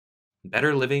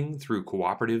Better Living Through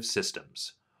Cooperative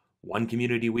Systems. One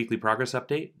Community Weekly Progress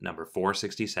Update, number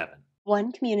 467.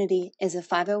 One Community is a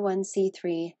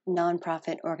 501c3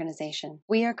 nonprofit organization.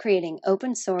 We are creating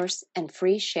open source and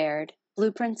free shared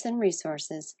blueprints and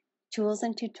resources, tools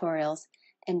and tutorials,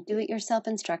 and do-it-yourself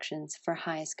instructions for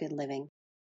highest good living.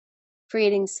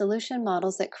 Creating solution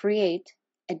models that create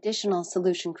additional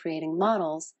solution creating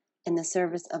models in the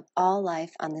service of all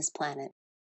life on this planet.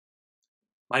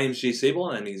 My name is Jay Sable,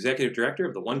 and I'm the Executive Director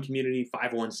of the One Community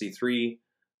 501c3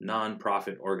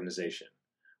 nonprofit organization.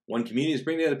 One Community is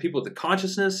bringing together people with the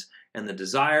consciousness and the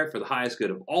desire for the highest good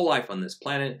of all life on this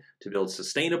planet to build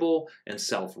sustainable and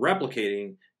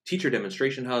self-replicating teacher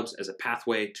demonstration hubs as a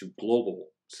pathway to global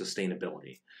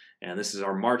sustainability. And this is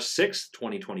our March 6th,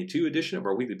 2022 edition of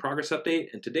our Weekly Progress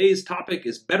Update, and today's topic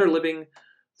is Better Living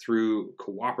Through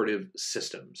Cooperative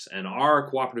Systems. And our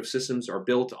cooperative systems are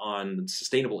built on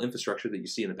sustainable infrastructure that you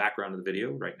see in the background of the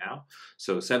video right now.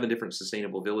 So 7 different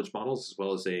sustainable village models, as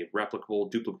well as a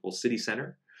replicable, duplicable city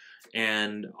center.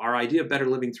 And our idea of better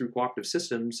living through cooperative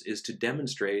systems is to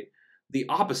demonstrate the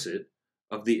opposite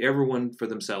of the everyone for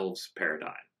themselves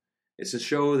paradigm. It's to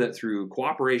show that through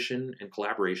cooperation and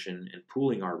collaboration and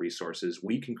pooling our resources,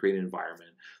 we can create an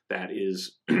environment that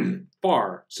is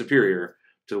far superior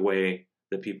to the way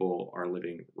that people are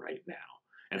living right now.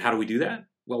 And how do we do that?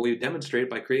 Well, we demonstrate it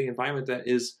by creating an environment that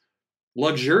is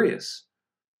luxurious,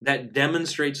 that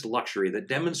demonstrates luxury, that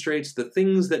demonstrates the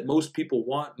things that most people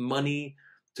want money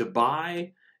to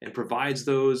buy, and provides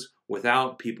those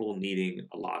without people needing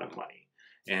a lot of money.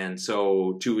 And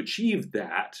so to achieve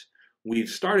that, we've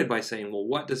started by saying, well,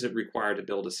 what does it require to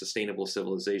build a sustainable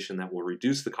civilization that will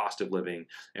reduce the cost of living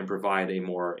and provide a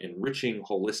more enriching,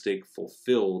 holistic,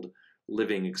 fulfilled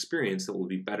living experience that will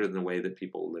be better than the way that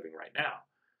people are living right now?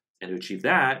 And to achieve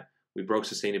that, we broke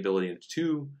sustainability into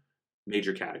 2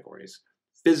 major categories.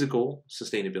 Physical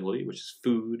sustainability, which is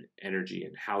food, energy,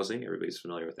 and housing. Everybody's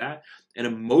familiar with that. And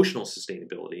emotional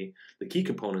sustainability, the key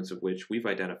components of which we've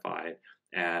identified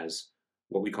as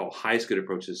what we call highest good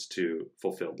approaches to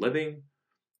fulfilled living,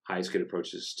 highest good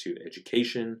approaches to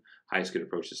education, highest good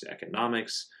approaches to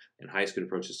economics, and highest good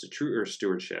approaches to true earth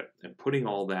stewardship, and putting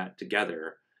all that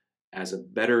together as a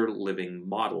better living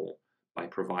model by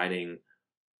providing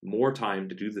more time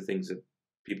to do the things that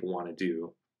people want to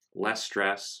do, less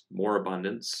stress, more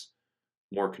abundance,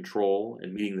 more control,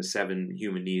 and meeting the 7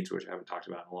 human needs, which I haven't talked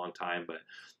about in a long time, but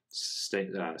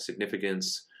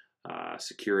significance,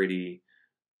 security,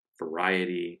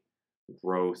 variety,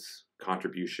 growth,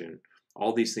 contribution,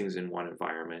 all these things in one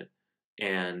environment,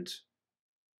 and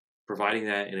providing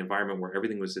that an environment where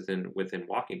everything was within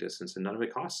walking distance and none of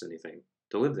it costs anything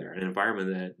to live there, an environment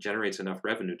that generates enough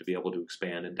revenue to be able to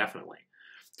expand indefinitely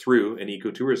through an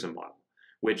ecotourism model,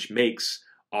 which makes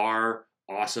our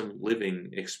awesome living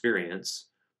experience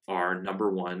our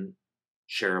 #1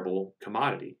 shareable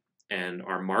commodity. And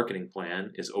our marketing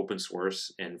plan is open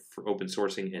source and open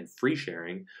sourcing and free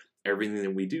sharing everything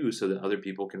that we do so that other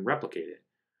people can replicate it.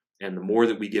 And the more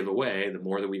that we give away, the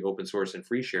more that we open source and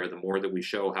free share, the more that we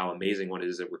show how amazing what it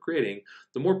is that we're creating,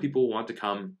 the more people want to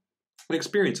come and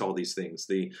experience all these things,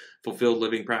 the fulfilled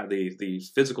living, the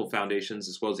physical foundations,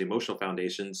 as well as the emotional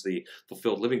foundations, the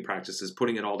fulfilled living practices,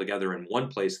 putting it all together in one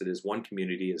place that is one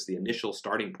community is the initial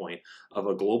starting point of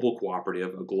a global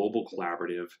cooperative, a global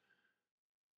collaborative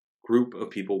group of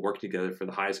people working together for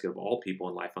the highest good of all people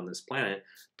in life on this planet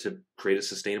to create a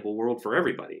sustainable world for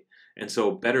everybody. And so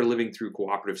better living through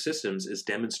cooperative systems is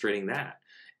demonstrating that,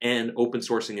 and open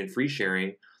sourcing and free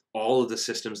sharing all of the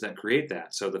systems that create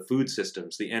that. So the food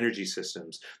systems, the energy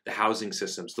systems, the housing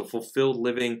systems, the fulfilled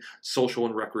living social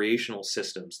and recreational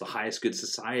systems, the highest good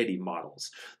society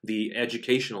models, the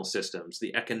educational systems,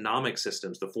 the economic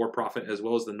systems, the for-profit as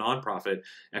well as the non-profit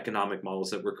economic models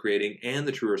that we're creating, and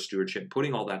the true earth stewardship,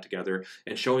 putting all that together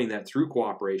and showing that through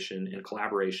cooperation and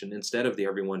collaboration, instead of the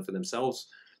everyone for themselves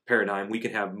paradigm, we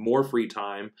can have more free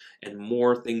time and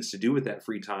more things to do with that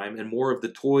free time, and more of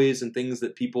the toys and things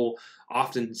that people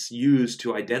often use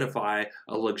to identify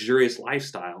a luxurious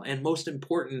lifestyle, and most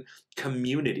important,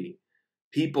 community.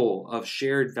 People of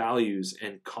shared values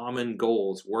and common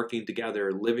goals working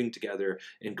together, living together,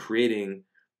 and creating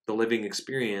the living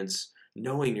experience,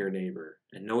 knowing your neighbor,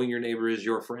 and knowing your neighbor is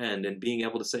your friend, and being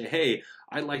able to say, hey,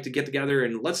 I'd like to get together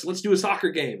and let's do a soccer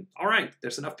game. All right,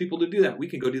 there's enough people to do that. We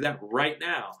can go do that right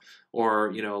now.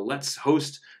 Or, let's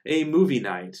host a movie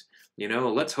night.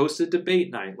 Let's host a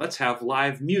debate night. Let's have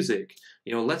live music.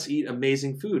 Let's eat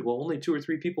amazing food. Well, only 2 or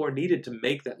 3 people are needed to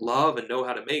make that love and know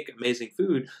how to make amazing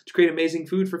food, to create amazing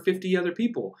food for 50 other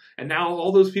people. And now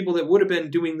all those people that would have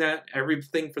been doing that,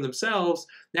 everything for themselves,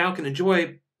 now can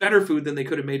enjoy better food than they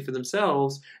could have made for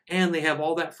themselves, and they have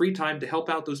all that free time to help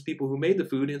out those people who made the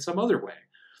food in some other way.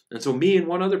 And so me and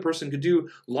one other person could do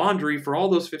laundry for all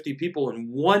those 50 people in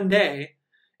one day,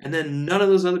 and then none of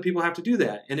those other people have to do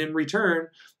that. And in return,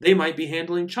 they might be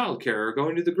handling childcare or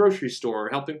going to the grocery store,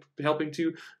 helping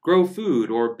to grow food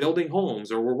or building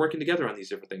homes, or we're working together on these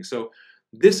different things. So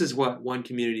this is what one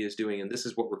community is doing, and this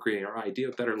is what we're creating, our idea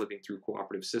of better living through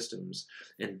cooperative systems,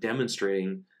 and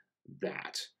demonstrating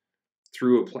that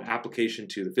through application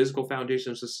to the physical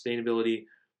foundations of sustainability,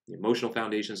 the emotional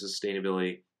foundations of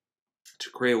sustainability, to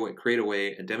create a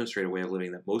way and demonstrate a way of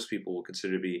living that most people will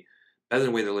consider to be better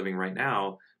than the way they're living right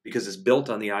now, because it's built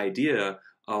on the idea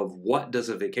of what does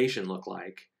a vacation look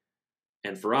like.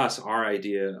 And for us, our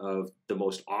idea of the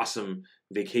most awesome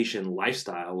vacation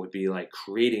lifestyle would be like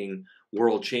creating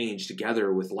world change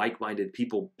together with like-minded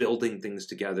people, building things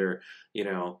together,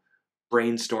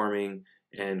 brainstorming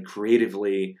and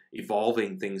creatively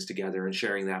evolving things together and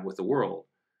sharing that with the world.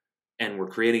 And we're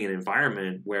creating an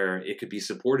environment where it could be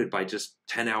supported by just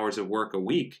 10 hours of work a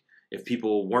week if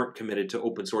people weren't committed to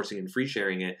open sourcing and free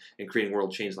sharing it and creating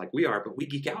world change like we are. But we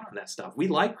geek out on that stuff. We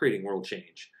like creating world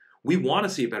change. We want to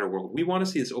see a better world. We want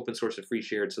to see this open source and free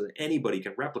shared so that anybody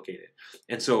can replicate it.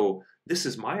 And so this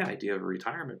is my idea of a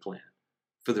retirement plan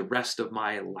for the rest of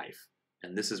my life.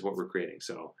 And this is what we're creating.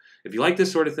 So if you like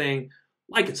this sort of thing,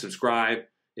 like and subscribe.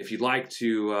 If you'd like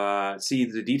to see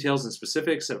the details and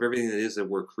specifics of everything that is that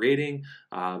we're creating,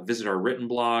 visit our written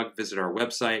blog, visit our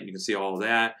website. You can see all of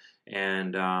that.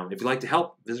 And if you'd like to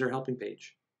help, visit our helping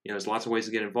page. There's lots of ways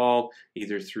to get involved,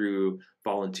 either through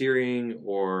volunteering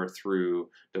or through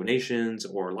donations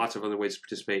or lots of other ways to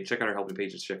participate. Check out our helping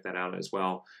pages, check that out as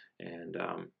well. And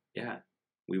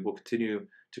we will continue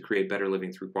to create better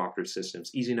living through cooperative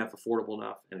systems, easy enough, affordable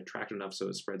enough, and attractive enough so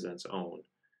it spreads on its own,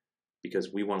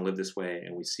 because we want to live this way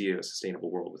and we see a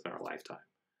sustainable world within our lifetime.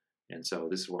 And so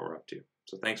this is what we're up to.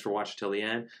 So thanks for watching till the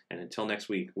end. And until next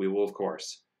week, we will, of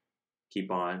course, keep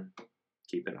it on.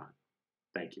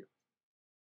 Thank you.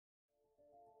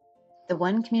 The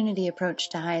one community approach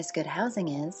to highest good housing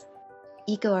is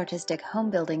eco-artistic home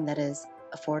building that is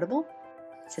affordable,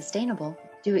 sustainable,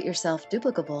 do-it-yourself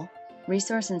duplicable,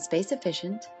 resource and space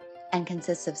efficient, and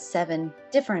consists of 7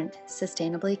 different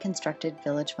sustainably constructed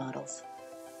village models.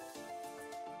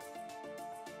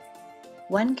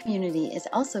 One Community is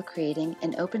also creating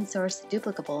an open-source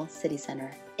duplicable city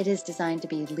center. It is designed to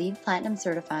be LEED Platinum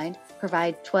certified,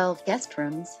 provide 12 guest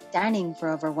rooms, dining for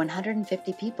over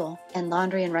 150 people, and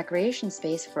laundry and recreation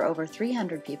space for over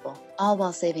 300 people, all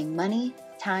while saving money,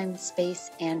 time,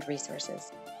 space, and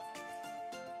resources.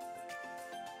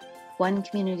 One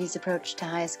Community's approach to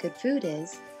highest good food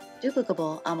is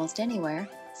duplicable almost anywhere,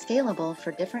 scalable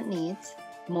for different needs,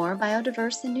 more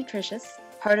biodiverse and nutritious,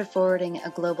 part of forwarding a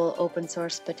global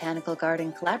open-source botanical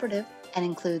garden collaborative, and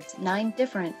includes 9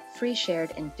 different free,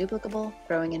 shared, and duplicable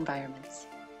growing environments.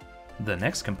 The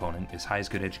next component is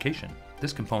highest good education.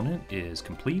 This component is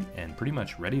complete and pretty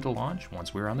much ready to launch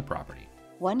once we're on the property.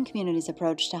 One Community's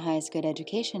approach to highest good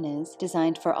education is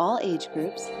designed for all age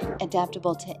groups,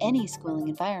 adaptable to any schooling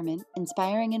environment,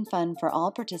 inspiring and fun for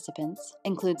all participants,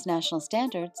 includes national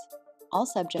standards, all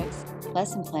subjects,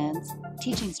 lesson plans,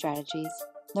 teaching strategies,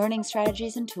 learning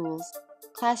strategies and tools,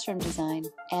 classroom design,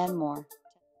 and more.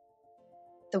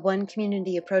 The One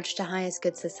Community approach to highest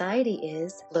good society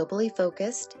is globally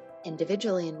focused,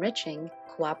 individually enriching,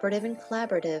 cooperative and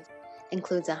collaborative,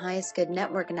 includes a highest good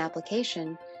network and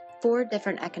application, 4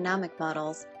 different economic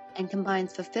models, and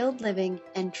combines fulfilled living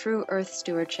and true earth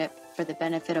stewardship for the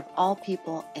benefit of all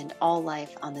people and all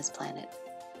life on this planet.